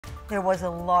There was a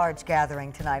large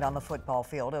gathering tonight on the football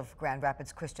field of Grand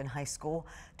Rapids Christian High School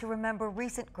to remember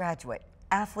recent graduate,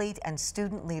 athlete, and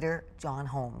student leader John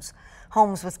Holmes.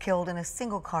 Holmes was killed in a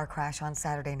single car crash on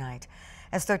Saturday night.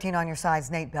 As 13 on Your Side's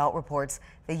Nate Belt reports,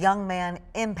 the young man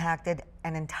impacted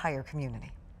an entire community.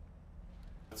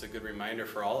 It's a good reminder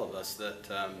for all of us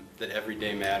that every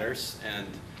day matters,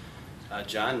 and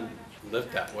John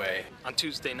lived that way. On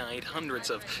Tuesday night,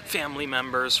 hundreds of family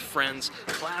members, friends,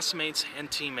 classmates, and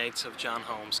teammates of John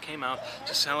Holmes came out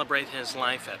to celebrate his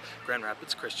life at Grand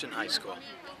Rapids Christian High School.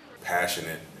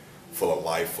 Passionate, full of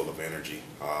life, full of energy,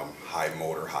 high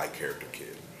motor, high character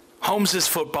kid. Holmes'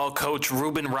 football coach,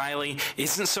 Ruben Riley,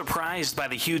 isn't surprised by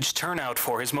the huge turnout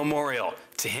for his memorial.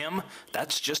 To him,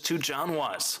 that's just who John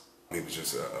was. He was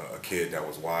just a kid that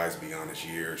was wise beyond his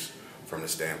years, from the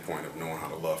standpoint of knowing how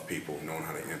to love people, knowing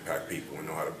how to impact people, and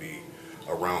know how to be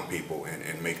around people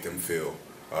and make them feel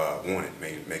wanted,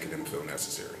 making them feel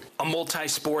necessary. A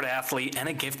multi-sport athlete and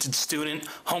a gifted student,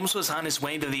 Holmes was on his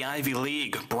way to the Ivy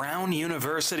League, Brown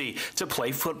University, to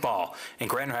play football. And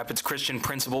Grand Rapids Christian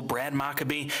principal Brad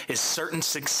Mockabee is certain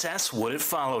success would have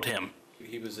followed him.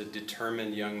 He was a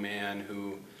determined young man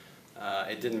who,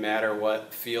 it didn't matter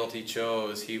what field he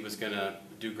chose, he was going to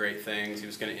do great things, he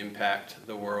was going to impact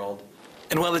the world.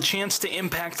 And while the chance to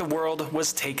impact the world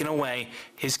was taken away,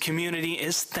 his community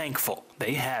is thankful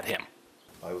they had him.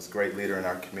 He was a great leader in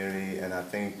our community, and I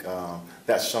think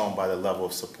that's shown by the level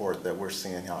of support that we're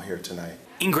seeing out here tonight.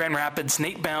 In Grand Rapids,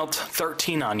 Nate Belt,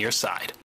 13 on Your Side.